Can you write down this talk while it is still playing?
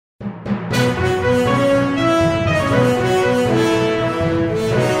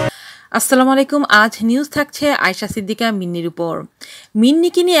আসসালামু আলাইকুম। আজ নিউজ থাকছে আয়েশা সিদ্দিকা মিন্নির উপর।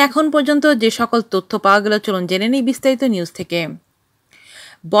 মিন্নিকে নিয়ে এখন পর্যন্ত যে সকল তথ্য পাওয়া গেল, চলুন জেনে নিই বিস্তারিত নিউজ থেকে।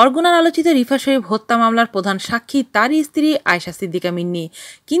 বরগুনার আলোচিত রিফা শরীফ হত্যা মামলার প্রধান সাক্ষী তারই স্ত্রী আয়েশা সিদ্দিকা মিন্নি,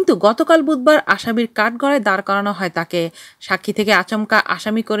 কিন্তু গতকাল বুধবার আসামির কাঠগড়ায় দাঁড় করানো হয় তাকে। সাক্ষী থেকে আচমকা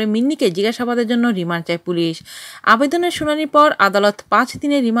আসামি করে মিন্নিকে জিজ্ঞাসাবাদের জন্য রিমান্ড চায় পুলিশ। আবেদনের শুনানির পর আদালত 5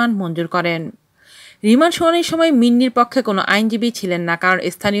 দিনের রিমান্ড মঞ্জুর করেন। রিমান্ড শুনানির সময় মিন্নির পক্ষে কোনো আইনজীবী ছিলেন না, কারণ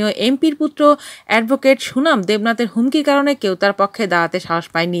স্থানীয় এমপির পুত্র অ্যাডভোকেট সুনাম দেবনাথের হুমকির কারণে কেউ তার পক্ষে দাঁড়াতে সাহস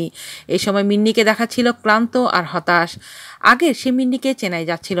পায়নি। এই সময় মিন্নিকে দেখাচ্ছিল ক্লান্ত আর হতাশ। আগে সে মিন্নিকে চেনাই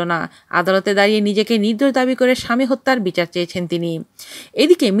যাচ্ছিল না। আদালতে দাঁড়িয়ে নিজেকে নির্দোষ দাবি করে স্বামী হত্যার বিচার চেয়েছেন তিনি।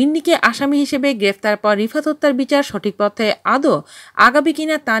 এদিকে মিন্নিকে আসামি হিসেবে গ্রেফতার পর রিফাত হত্যার বিচার সঠিক পথে আদৌ আগাবে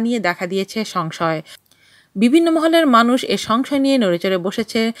কিনা তা নিয়ে দেখা দিয়েছে সংশয়। বিভিন্ন মহলের মানুষ এ সংশয় নিয়ে নড়েচড়ে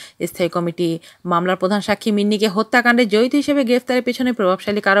বসেছে স্থায়ী কমিটি। মামলার প্রধান সাক্ষী মিন্নিকে হত্যাকাণ্ডে জড়িত হিসেবে গ্রেফতারের পেছনে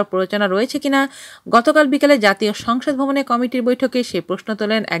প্রভাবশালী কারো প্ররোচনা রয়েছে কিনা গতকাল বিকেলে জাতীয় সংসদ ভবনে কমিটির বৈঠকে সে প্রশ্ন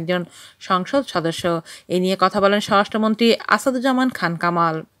তোলেন একজন সংসদ সদস্য। এ নিয়ে কথা বলেন স্বরাষ্ট্রমন্ত্রী আসাদুজ্জামান খান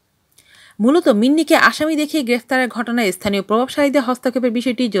কামাল। মূলত মিন্নিকে আসামি দেখিয়ে গ্রেফতারের ঘটনায় স্থানীয় প্রভাবশালীদের হস্তক্ষেপের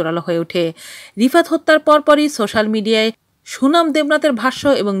বিষয়টি জোরালো হয়ে ওঠে। রিফাত হত্যার পরপরই সোশ্যাল মিডিয়ায় সুনাম দেবনাথের ভাষ্য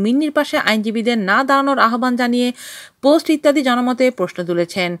এবং মিন্নির পাশে আইনজীবীদের না দাঁড়ানোর আহ্বান জানিয়ে পোস্ট ইত্যাদি জনমতে প্রশ্ন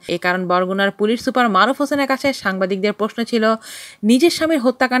তুলেছেন। এ কারণ বরগুনার পুলিশ সুপার মারুফ হোসেনের কাছে সাংবাদিকদের প্রশ্ন ছিল, নিজের স্বামীর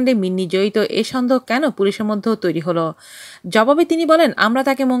হত্যাকাণ্ডে মিন্নি জড়িত এ সন্দেহ কেন পুলিশের মধ্যেও তৈরি হলো? জবাবে তিনি বলেন, আমরা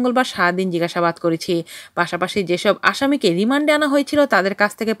তাকে মঙ্গলবার সারাদিন জিজ্ঞাসাবাদ করেছি। পাশাপাশি যেসব আসামিকে রিমান্ডে আনা হয়েছিল তাদের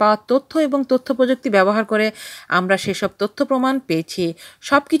কাছ থেকে পাওয়া তথ্য এবং তথ্য প্রযুক্তি ব্যবহার করে আমরা সেসব তথ্য প্রমাণ পেয়েছি।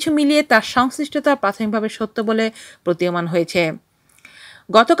 সবকিছু মিলিয়ে তার সংশ্লিষ্টতা প্রাথমিকভাবে সত্য বলে প্রতীয়মান হয়েছে।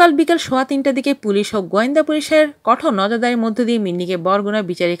 গতকাল বিকেল 3:15টার দিকে পুলিশ ও গোয়েন্দা পুলিশের কঠোর নজরদারির মধ্য দিয়ে মিন্নিকে বরগুনা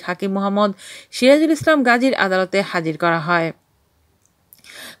বিচারিক হাকিম মোহাম্মদ সিরাজুল ইসলাম গাজীর আদালতে হাজির করা হয়।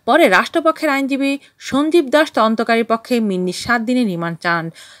 পরে রাষ্ট্রপক্ষের আইনজীবী সঞ্জীব দাস তদন্তকারীর পক্ষে মিন্নির 7 দিনের রিমান্ড চান।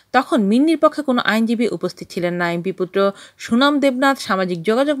 তখন মিন্নির পক্ষে কোনো আইনজীবী উপস্থিত ছিলেন না। এমপি পুত্র সুনাম দেবনাথ সামাজিক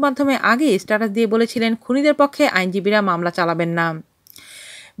যোগাযোগ মাধ্যমে আগে স্ট্যাটাস দিয়ে বলেছিলেন, খুনিদের পক্ষে আইনজীবীরা মামলা চালাবেন না।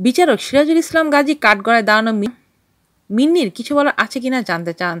 বিচারক সিরাজুল ইসলাম গাজী কাঠগড়ায় দাঁড়ানো মিন্নির কিছু বলার আছে কিনা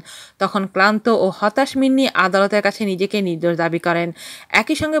জানতে চান। তখন ক্লান্ত ও হতাশ মিন্নি আদালতের কাছে নিজেকে নির্দোষ দাবি করেন।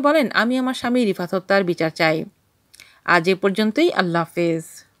 একই সঙ্গে বলেন, আমি আমার স্বামী রিফাত হত্যার বিচার চাই। আজ এ পর্যন্তই। আল্লাহ হাফেজ।